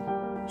clarity.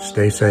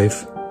 Stay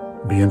safe,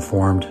 be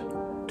informed,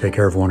 take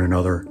care of one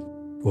another.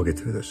 We'll get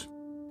through this.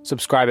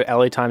 Subscribe at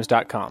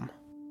latimes.com.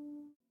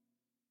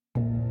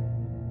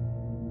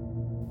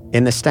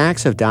 In the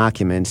stacks of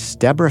documents,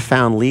 Deborah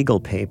found legal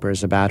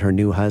papers about her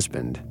new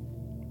husband.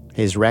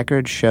 His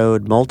record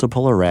showed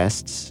multiple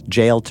arrests,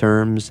 jail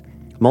terms,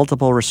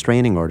 multiple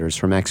restraining orders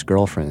from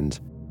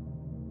ex-girlfriends.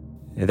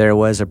 There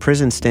was a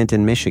prison stint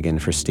in Michigan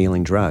for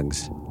stealing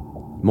drugs,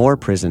 more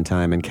prison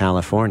time in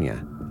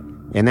California.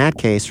 In that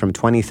case from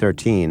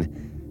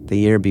 2013, the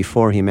year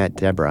before he met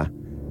Deborah,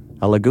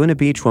 a Laguna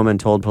Beach woman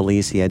told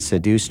police he had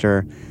seduced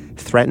her,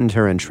 threatened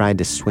her, and tried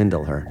to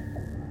swindle her.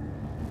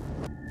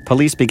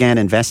 Police began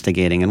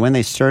investigating, and when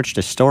they searched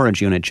a storage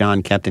unit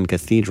John kept in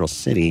Cathedral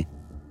City,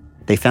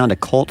 they found a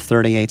Colt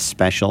 38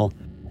 Special,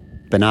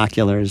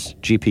 binoculars,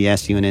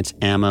 GPS units,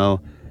 ammo,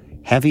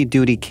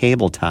 heavy-duty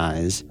cable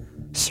ties,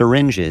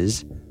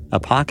 syringes, a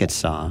pocket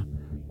saw,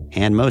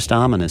 and most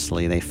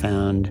ominously, they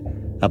found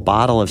a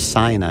bottle of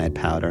cyanide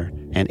powder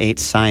and 8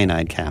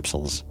 cyanide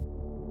capsules.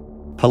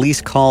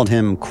 Police called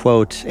him,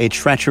 quote, a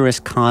treacherous,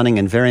 conning,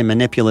 and very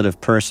manipulative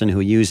person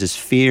who uses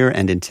fear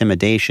and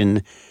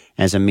intimidation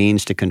as a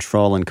means to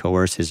control and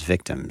coerce his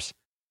victims.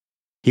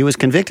 He was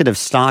convicted of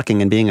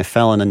stalking and being a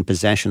felon in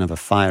possession of a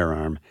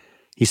firearm.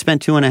 He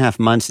spent 2.5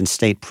 months in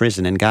state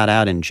prison and got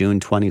out in June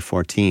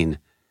 2014.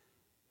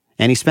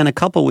 And he spent a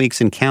couple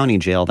weeks in county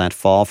jail that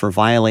fall for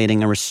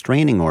violating a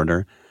restraining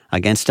order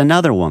against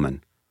another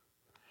woman.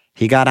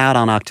 He got out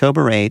on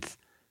October 8th,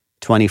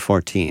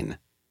 2014.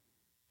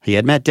 He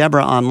had met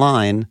Deborah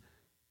online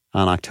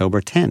on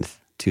October 10th,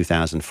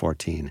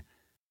 2014.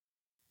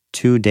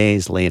 2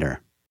 days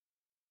later.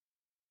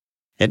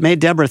 It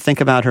made Deborah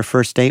think about her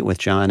first date with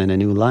John in a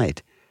new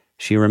light.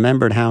 She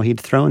remembered how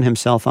he'd thrown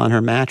himself on her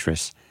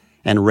mattress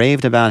and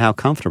raved about how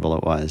comfortable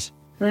it was.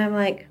 And I'm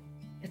like,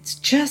 it's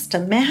just a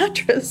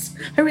mattress.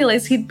 I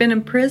realized he'd been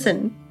in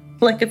prison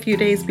like a few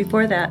days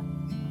before that.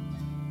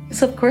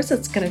 So of course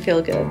it's going to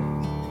feel good.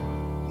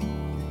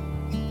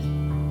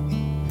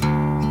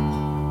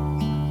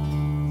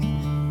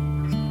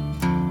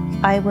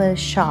 I was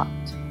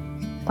shocked.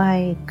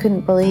 I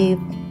couldn't believe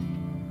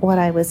what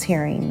I was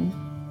hearing,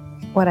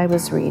 what I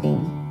was reading,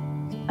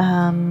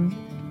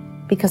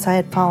 because I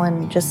had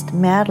fallen just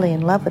madly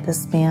in love with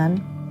this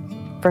man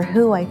for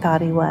who I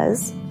thought he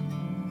was.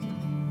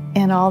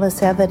 And all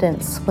this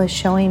evidence was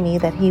showing me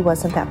that he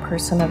wasn't that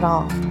person at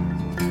all.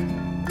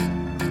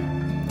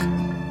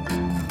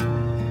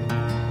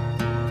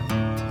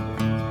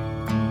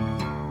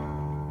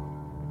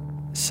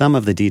 Some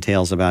of the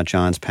details about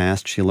John's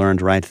past she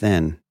learned right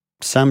then.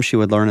 Some she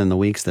would learn in the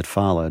weeks that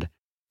followed.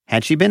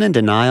 Had she been in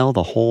denial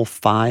the whole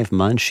 5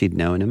 months she'd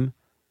known him?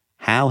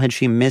 How had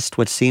she missed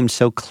what seemed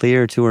so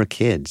clear to her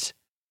kids?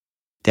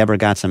 Deborah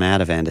got some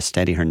Ativan to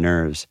steady her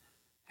nerves.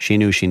 She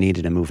knew she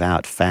needed to move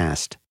out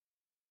fast.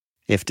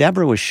 If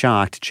Deborah was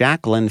shocked,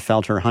 Jacqueline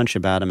felt her hunch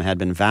about him had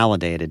been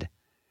validated.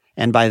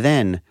 And by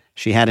then,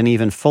 she had an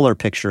even fuller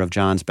picture of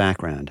John's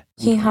background.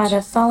 He had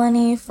a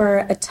felony for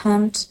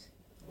attempt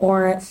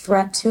or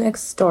threat to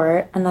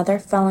extort, another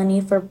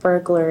felony for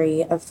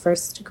burglary of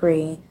first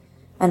degree,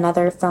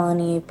 another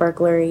felony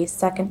burglary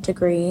second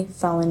degree,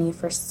 felony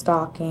for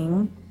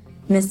stalking,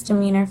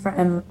 misdemeanor for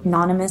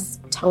anonymous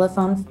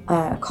telephone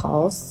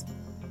calls,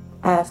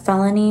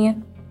 felony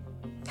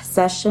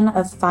possession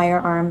of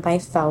firearm by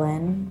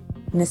felon,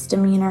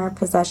 misdemeanor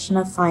possession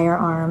of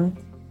firearm,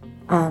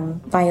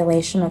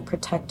 violation of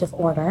protective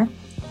order,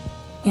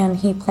 and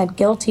he pled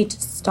guilty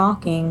to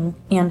stalking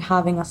and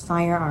having a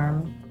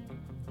firearm.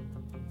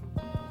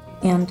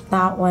 And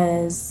that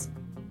was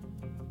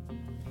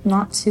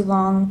not too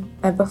long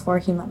before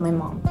he met my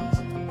mom.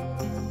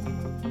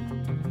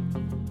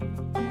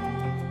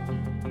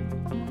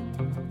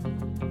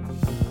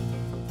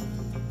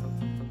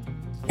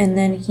 And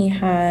then he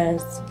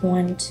has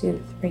 9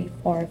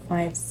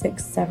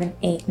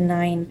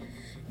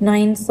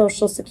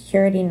 social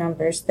security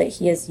numbers that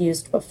he has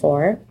used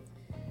before,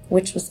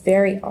 which was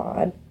very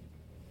odd.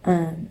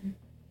 And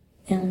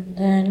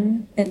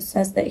then it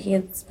says that he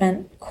had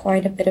spent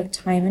quite a bit of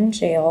time in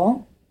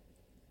jail.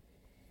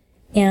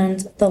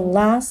 And the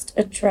last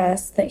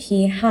address that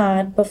he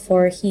had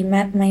before he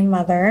met my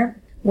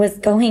mother was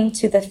going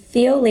to the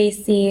Theo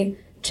Lacey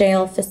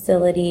jail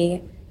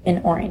facility in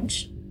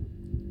Orange.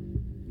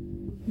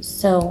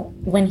 So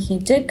when he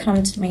did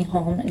come to my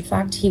home, in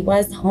fact, he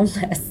was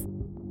homeless.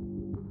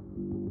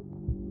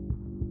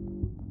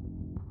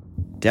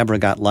 Deborah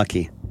got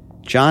lucky.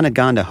 John had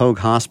gone to Hoag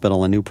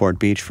Hospital in Newport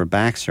Beach for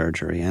back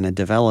surgery and had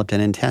developed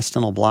an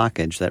intestinal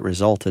blockage that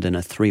resulted in a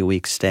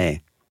 3-week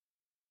stay.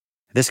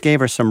 This gave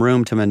her some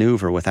room to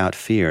maneuver without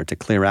fear, to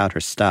clear out her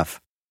stuff.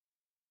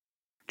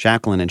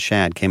 Jacqueline and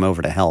Shad came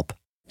over to help.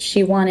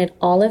 She wanted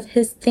all of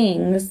his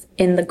things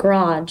in the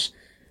garage.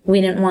 We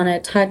didn't want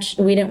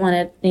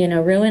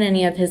to ruin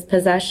any of his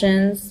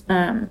possessions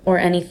or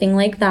anything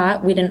like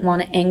that. We didn't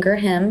want to anger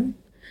him.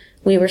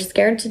 We were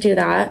scared to do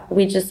that.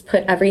 We just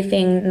put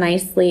everything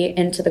nicely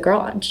into the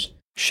garage.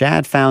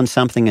 Shad found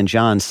something in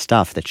John's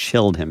stuff that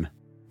chilled him.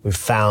 We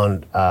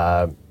found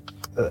an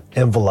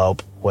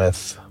envelope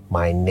with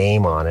my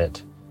name on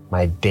it,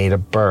 my date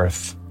of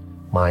birth,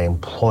 my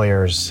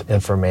employer's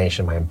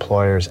information, my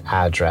employer's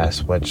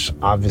address, which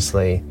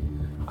obviously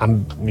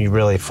I'm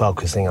really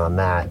focusing on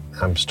that.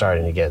 I'm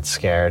starting to get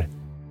scared.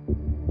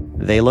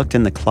 They looked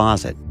in the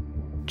closet.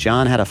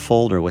 John had a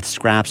folder with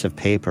scraps of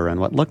paper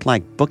and what looked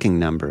like booking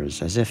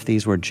numbers, as if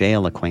these were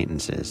jail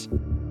acquaintances.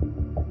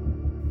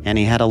 And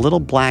he had a little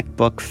black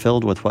book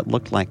filled with what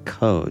looked like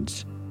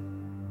codes.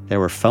 There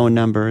were phone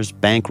numbers,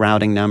 bank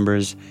routing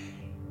numbers,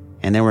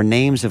 and there were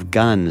names of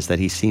guns that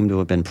he seemed to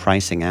have been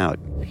pricing out.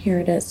 Here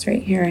it is,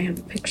 right here. I have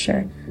a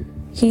picture.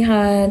 He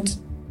had,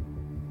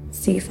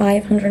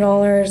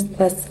 $500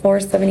 plus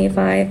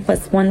 $475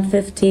 plus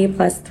 $150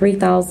 plus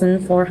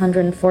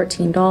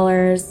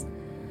 $3,414.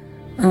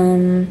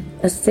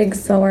 A Sig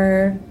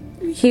Sauer.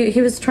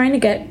 He was trying to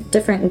get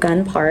different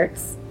gun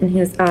parts, and he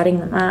was adding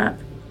them up.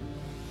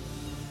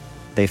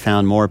 They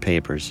found more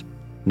papers.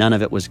 None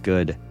of it was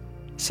good.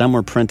 Some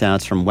were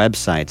printouts from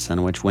websites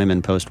on which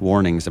women post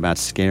warnings about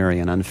scary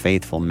and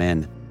unfaithful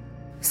men.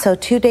 So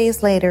 2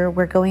 days later,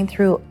 we're going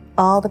through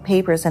all the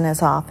papers in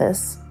his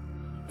office,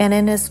 and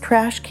in his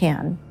trash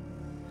can,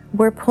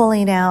 we're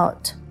pulling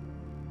out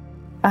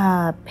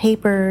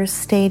papers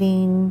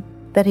stating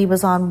that he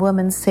was on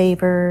Woman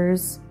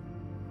Savers,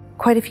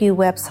 quite a few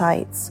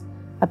websites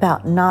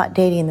about not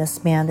dating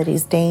this man, that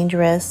he's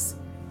dangerous,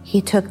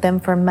 he took them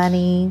for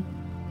money,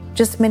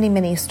 just many,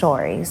 many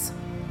stories.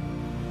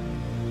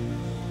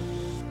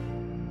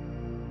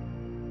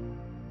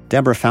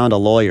 Deborah found a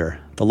lawyer.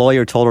 The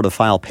lawyer told her to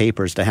file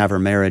papers to have her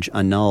marriage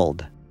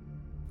annulled.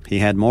 He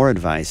had more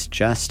advice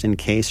just in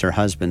case her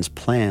husband's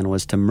plan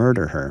was to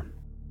murder her.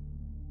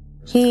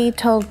 He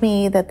told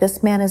me that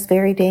this man is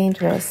very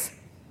dangerous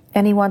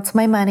and he wants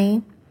my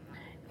money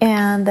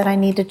and that I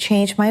need to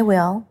change my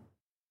will.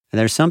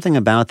 There's something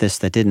about this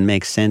that didn't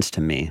make sense to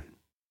me.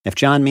 If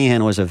John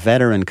Meehan was a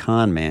veteran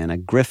con man, a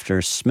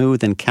grifter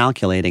smooth and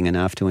calculating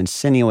enough to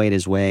insinuate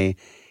his way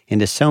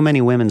into so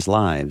many women's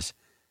lives,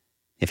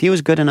 if he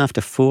was good enough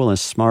to fool as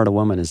smart a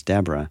woman as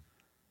Deborah,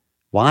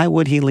 why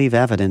would he leave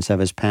evidence of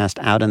his past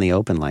out in the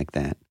open like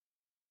that?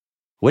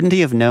 Wouldn't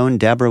he have known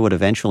Deborah would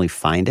eventually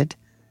find it?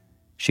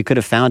 She could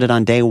have found it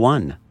on day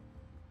one.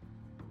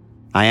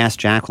 I asked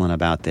Jacqueline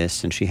about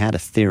this, and she had a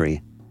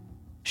theory.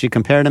 She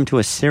compared him to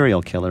a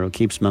serial killer who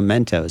keeps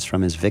mementos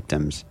from his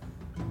victims,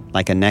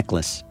 like a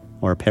necklace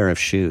or a pair of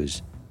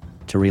shoes,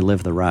 to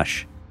relive the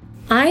rush.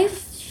 I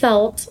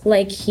felt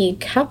like he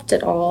kept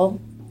it all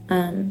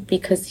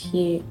because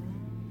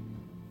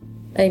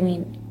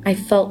I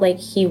felt like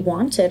he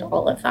wanted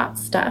all of that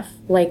stuff.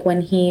 Like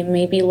when he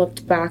maybe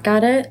looked back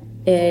at it,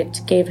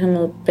 it gave him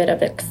a bit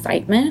of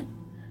excitement.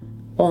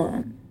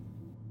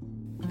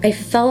 I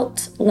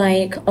felt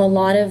like a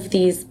lot of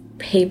these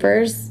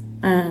papers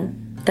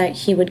that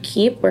he would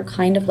keep were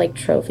kind of like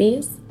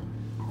trophies.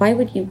 Why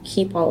would you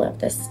keep all of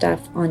this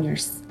stuff on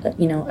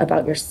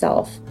about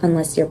yourself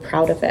unless you're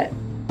proud of it?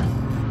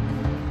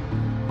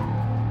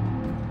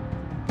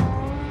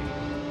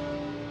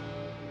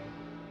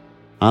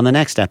 On the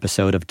next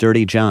episode of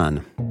Dirty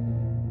John.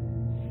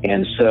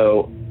 And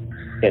so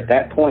at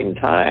that point in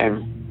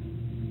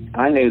time,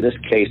 I knew this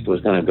case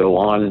was going to go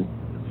on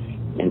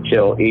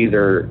until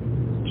either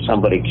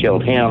somebody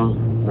killed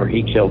him or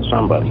he killed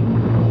somebody.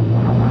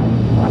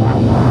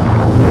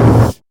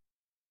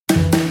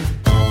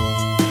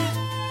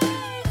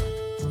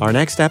 Our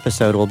next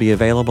episode will be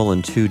available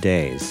in 2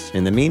 days.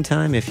 In the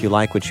meantime, if you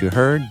like what you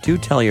heard, do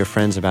tell your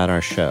friends about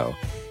our show.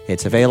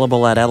 It's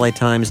available at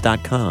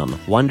latimes.com,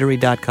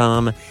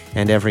 Wondery.com,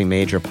 and every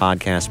major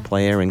podcast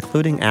player,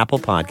 including Apple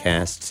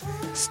Podcasts,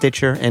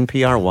 Stitcher,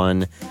 NPR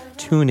One,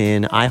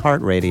 TuneIn,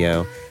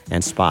 iHeartRadio,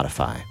 and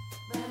Spotify.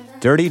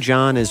 Dirty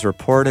John is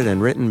reported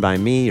and written by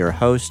me, your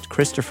host,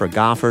 Christopher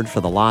Goffard,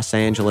 for the Los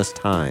Angeles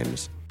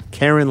Times.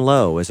 Karen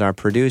Lowe is our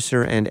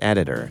producer and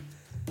editor.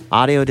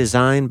 Audio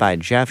design by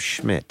Jeff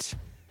Schmidt.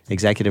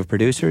 Executive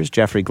producers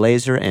Jeffrey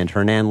Glazer and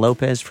Hernan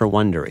Lopez for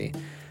Wondery.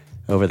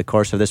 Over the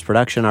course of this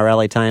production, our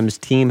LA Times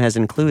team has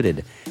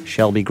included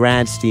Shelby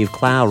Grad, Steve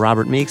Clow,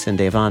 Robert Meeks, and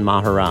Devon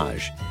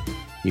Maharaj.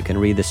 You can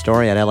read the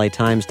story at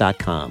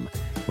latimes.com.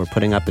 We're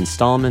putting up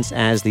installments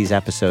as these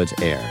episodes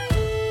air.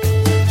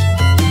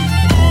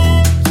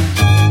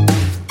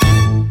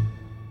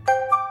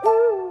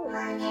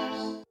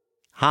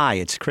 Hi,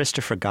 it's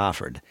Christopher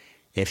Goffard.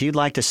 If you'd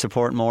like to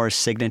support more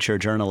signature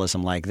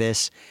journalism like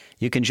this,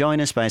 you can join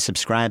us by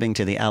subscribing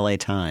to the LA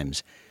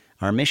Times.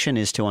 Our mission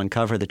is to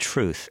uncover the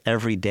truth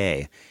every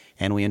day,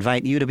 and we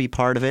invite you to be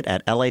part of it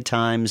at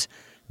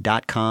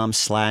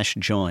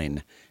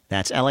latimes.com/join.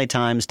 That's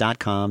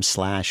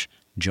latimes.com/join.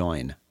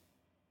 join.